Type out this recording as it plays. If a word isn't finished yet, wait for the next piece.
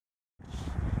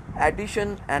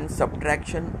Addition and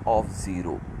subtraction of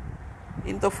 0.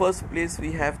 In the first place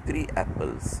we have 3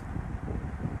 apples.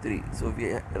 3. So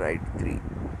we write 3.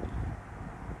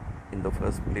 In the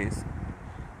first place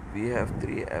we have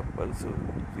 3 apples. So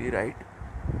we write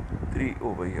 3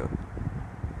 over here.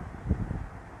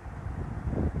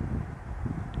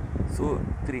 So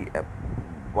 3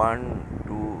 1,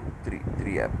 2, 3.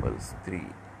 3 apples. 3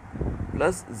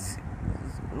 plus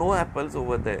no apples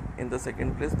over there. In the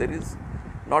second place there is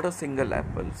not a single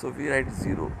apple, so we write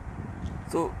 0.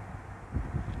 So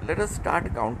let us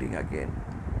start counting again.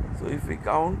 So if we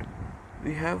count,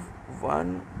 we have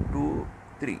 1, 2,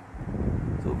 3.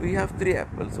 So we have 3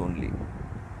 apples only.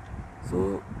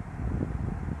 So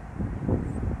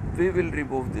we will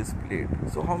remove this plate.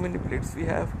 So how many plates we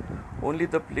have? Only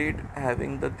the plate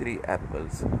having the 3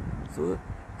 apples. So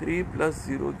 3 plus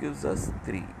 0 gives us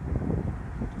 3.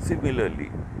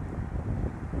 Similarly,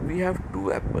 we have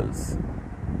 2 apples.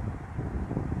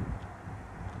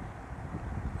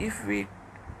 If we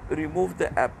remove the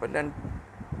apple and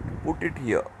put it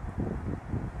here,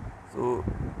 so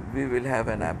we will have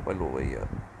an apple over here.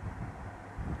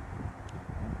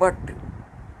 But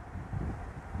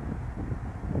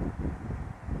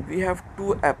we have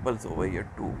 2 apples over here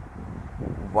too.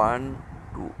 1,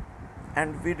 2.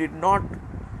 And we did not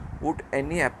put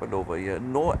any apple over here.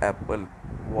 No apple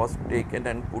was taken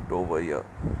and put over here.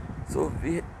 So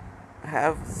we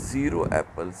have 0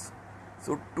 apples.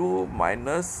 So 2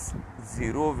 minus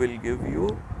 0 will give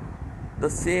you the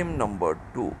same number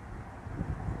 2.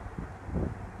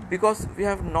 Because we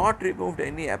have not removed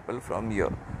any apple from here.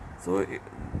 So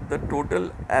the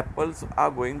total apples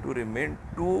are going to remain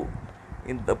 2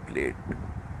 in the plate.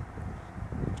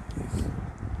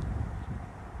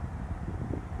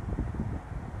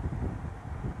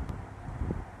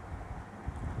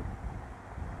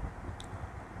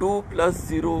 Two plus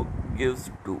 0 gives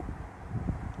 2.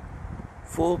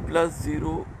 4 plus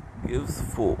 0 gives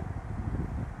 4.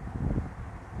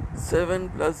 7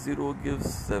 plus 0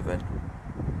 gives 7.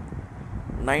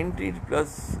 19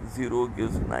 plus 0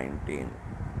 gives 19.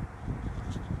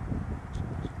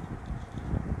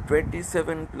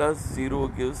 27 plus 0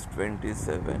 gives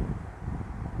 27.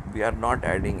 We are not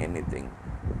adding anything.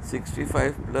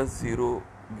 65 plus 0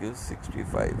 gives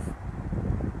 65.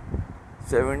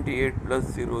 78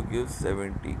 plus 0 gives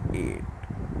 78.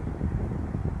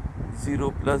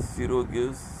 0 plus 0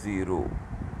 gives 0.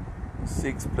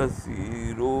 6 plus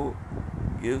 0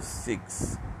 gives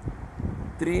 6.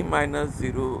 3 minus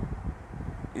 0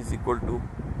 is equal to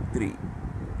 3.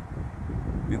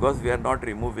 Because we are not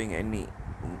removing any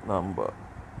number.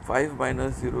 5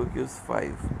 minus 0 gives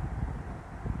 5.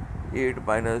 8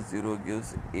 minus 0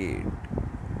 gives 8.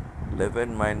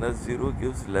 11 minus 0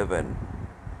 gives 11.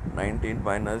 19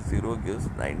 minus 0 gives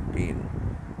 19.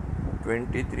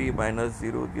 23 minus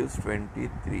 0 gives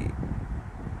 23.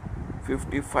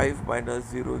 55 minus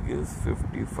 0 gives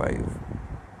 55.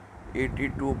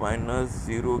 82 minus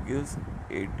 0 gives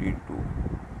 82.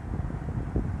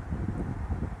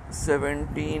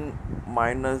 17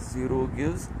 minus 0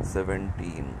 gives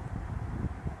 17.